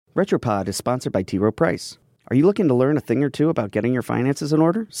Retropod is sponsored by T. Rowe Price. Are you looking to learn a thing or two about getting your finances in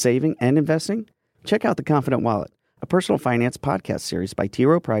order, saving, and investing? Check out The Confident Wallet, a personal finance podcast series by T.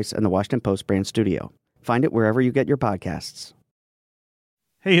 Rowe Price and the Washington Post brand studio. Find it wherever you get your podcasts.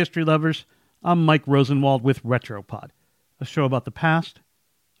 Hey, history lovers. I'm Mike Rosenwald with Retropod, a show about the past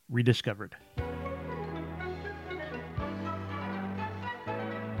rediscovered.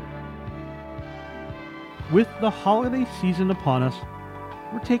 With the holiday season upon us,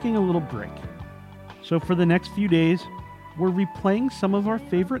 we're taking a little break. So for the next few days, we're replaying some of our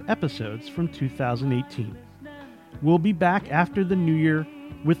favorite episodes from 2018. We'll be back after the new year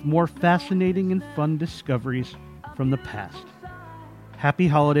with more fascinating and fun discoveries from the past. Happy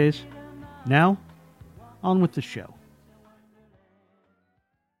holidays. Now, on with the show.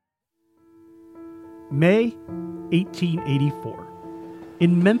 May 1884.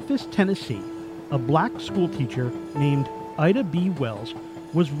 In Memphis, Tennessee, a black schoolteacher named Ida B. Wells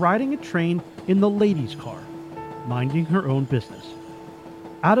was riding a train in the ladies' car, minding her own business.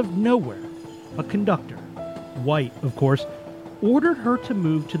 Out of nowhere, a conductor, white of course, ordered her to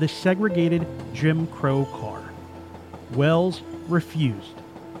move to the segregated Jim Crow car. Wells refused.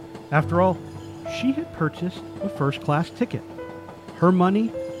 After all, she had purchased a first-class ticket. Her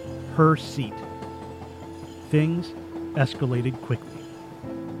money, her seat. Things escalated quickly.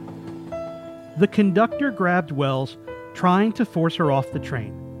 The conductor grabbed Wells, trying to force her off the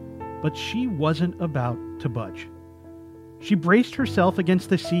train, but she wasn't about to budge. She braced herself against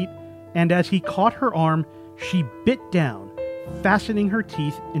the seat, and as he caught her arm, she bit down, fastening her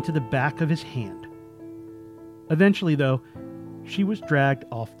teeth into the back of his hand. Eventually, though, she was dragged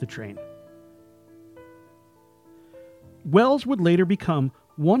off the train. Wells would later become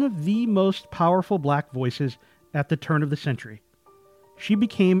one of the most powerful black voices at the turn of the century. She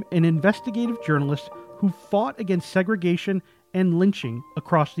became an investigative journalist who fought against segregation and lynching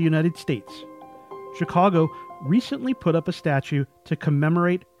across the United States. Chicago recently put up a statue to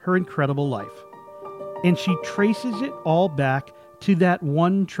commemorate her incredible life. And she traces it all back to that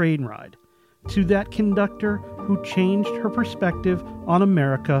one train ride, to that conductor who changed her perspective on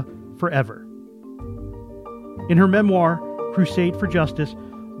America forever. In her memoir, Crusade for Justice,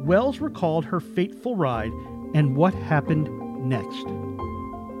 Wells recalled her fateful ride and what happened next.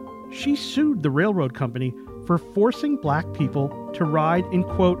 She sued the railroad company for forcing black people to ride in,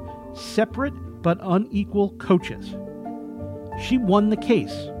 quote, separate but unequal coaches. She won the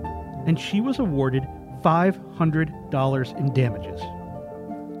case, and she was awarded $500 in damages.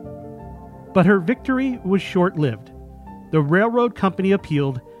 But her victory was short-lived. The railroad company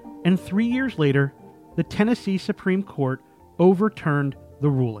appealed, and 3 years later, the Tennessee Supreme Court overturned the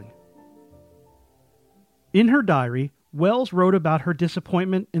ruling. In her diary, Wells wrote about her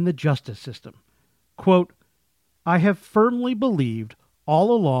disappointment in the justice system. Quote, I have firmly believed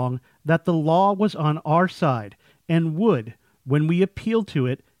all along that the law was on our side and would, when we appealed to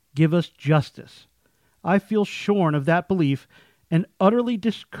it, give us justice. I feel shorn of that belief and utterly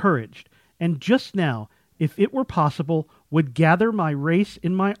discouraged, and just now, if it were possible, would gather my race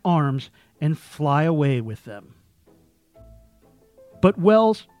in my arms and fly away with them. But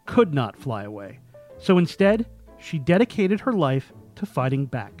Wells could not fly away, so instead, she dedicated her life to fighting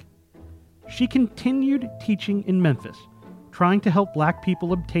back. She continued teaching in Memphis, trying to help black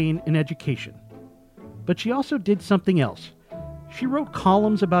people obtain an education. But she also did something else. She wrote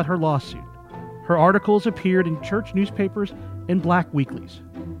columns about her lawsuit. Her articles appeared in church newspapers and black weeklies.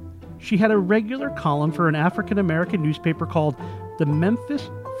 She had a regular column for an African-American newspaper called the Memphis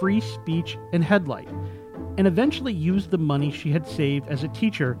Free Speech and Headlight, and eventually used the money she had saved as a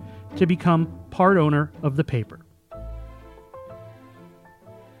teacher to become part owner of the paper.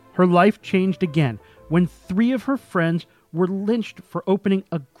 Her life changed again when 3 of her friends were lynched for opening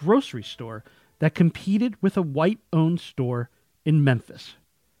a grocery store that competed with a white-owned store in Memphis.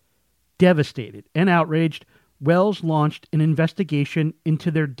 Devastated and outraged, Wells launched an investigation into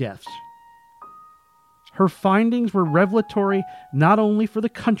their deaths. Her findings were revelatory not only for the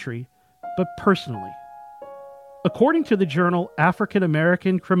country, but personally. According to the journal African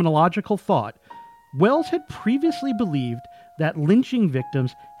American Criminological Thought, Wells had previously believed that lynching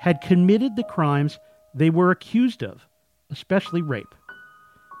victims had committed the crimes they were accused of, especially rape.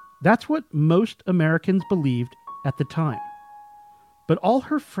 That's what most Americans believed at the time. But all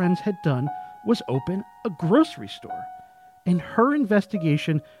her friends had done was open a grocery store, and her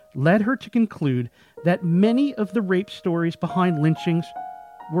investigation led her to conclude that many of the rape stories behind lynchings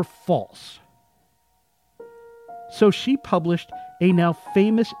were false. So she published a now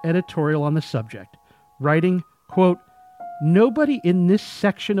famous editorial on the subject, writing, quote, "Nobody in this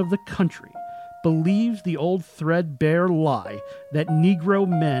section of the country believes the old threadbare lie that Negro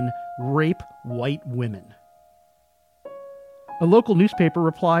men rape white women. A local newspaper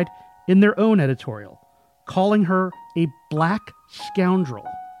replied in their own editorial, calling her a black scoundrel.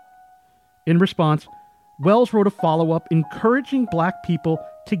 In response, Wells wrote a follow-up encouraging black people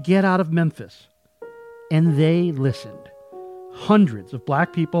to get out of Memphis. And they listened. Hundreds of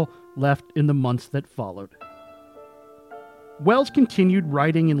black people left in the months that followed. Wells continued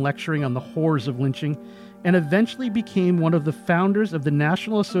writing and lecturing on the horrors of lynching and eventually became one of the founders of the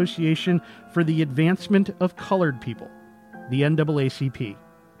National Association for the Advancement of Colored People, the NAACP.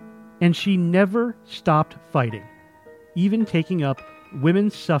 And she never stopped fighting, even taking up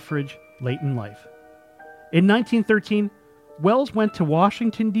women's suffrage late in life. In 1913, Wells went to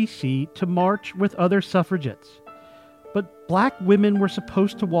Washington, D.C. to march with other suffragettes. But black women were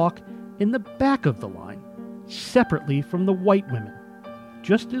supposed to walk in the back of the line, separately from the white women,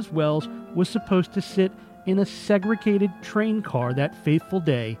 just as Wells was supposed to sit in a segregated train car that fateful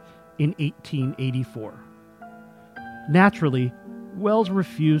day in 1884. Naturally, Wells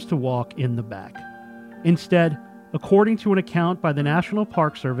refused to walk in the back. Instead, according to an account by the National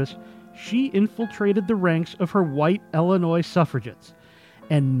Park Service, she infiltrated the ranks of her white Illinois suffragettes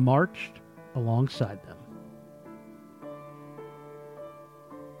and marched alongside them.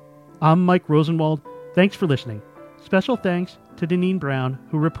 I'm Mike Rosenwald. Thanks for listening. Special thanks to Deneen Brown,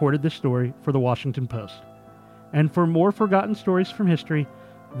 who reported this story for the Washington Post. And for more forgotten stories from history,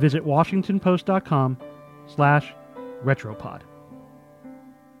 visit WashingtonPost.com/retropod.